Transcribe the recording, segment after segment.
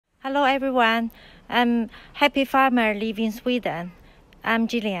Hello everyone, I'm happy farmer living in Sweden. I'm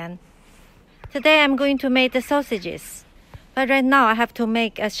Jillian. Today I'm going to make the sausages, but right now I have to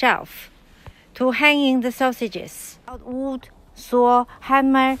make a shelf to hang in the sausages. Wood, saw,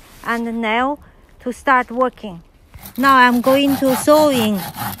 hammer and nail to start working. Now I'm going to sewing.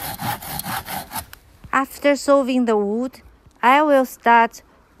 After sewing the wood, I will start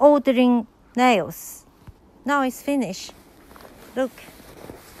ordering nails. Now it's finished. Look.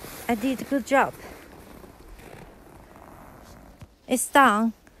 I did a good job. It's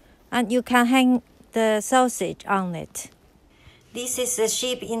done, and you can hang the sausage on it. This is the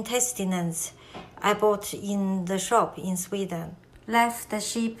sheep intestines I bought in the shop in Sweden. Left the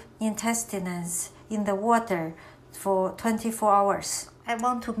sheep intestines in the water for 24 hours. I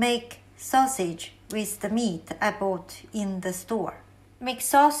want to make sausage with the meat I bought in the store. Make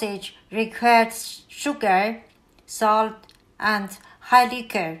sausage requires sugar, salt, and high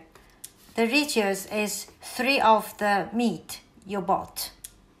liquor. The ratios is 3 of the meat you bought.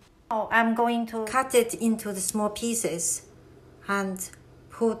 Now I'm going to cut it into the small pieces and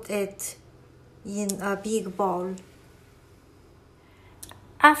put it in a big bowl.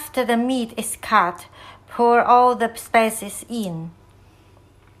 After the meat is cut, pour all the spices in.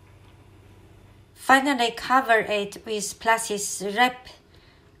 Finally cover it with plastic wrap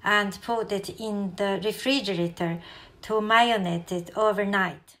and put it in the refrigerator to marinate it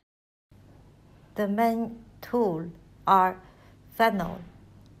overnight. The main tools are funnel,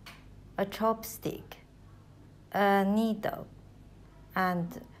 a chopstick, a needle,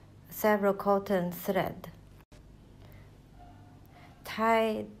 and several cotton thread.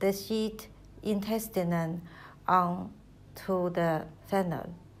 Tie the sheep intestine onto the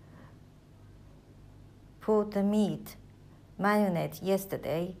funnel. Put the meat marinated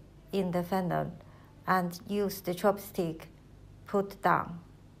yesterday in the funnel and use the chopstick put down.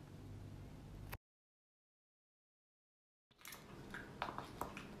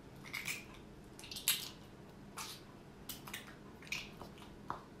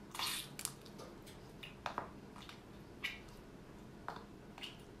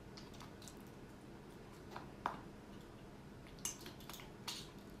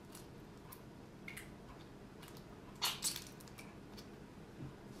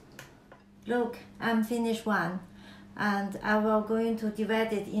 Look, I'm finished one, and I will going to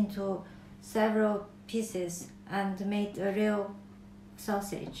divide it into several pieces and make a real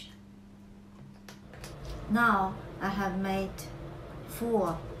sausage. Now I have made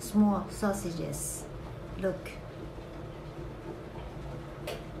 4 small sausages. Look.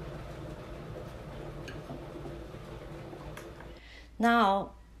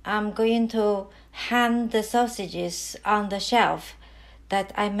 Now I'm going to hang the sausages on the shelf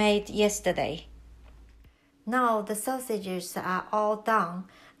that I made yesterday. Now the sausages are all done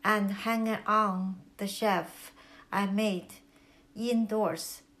and hanging on the shelf I made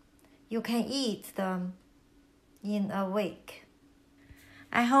indoors. You can eat them in a week.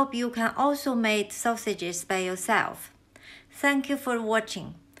 I hope you can also make sausages by yourself. Thank you for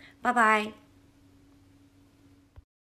watching. Bye-bye.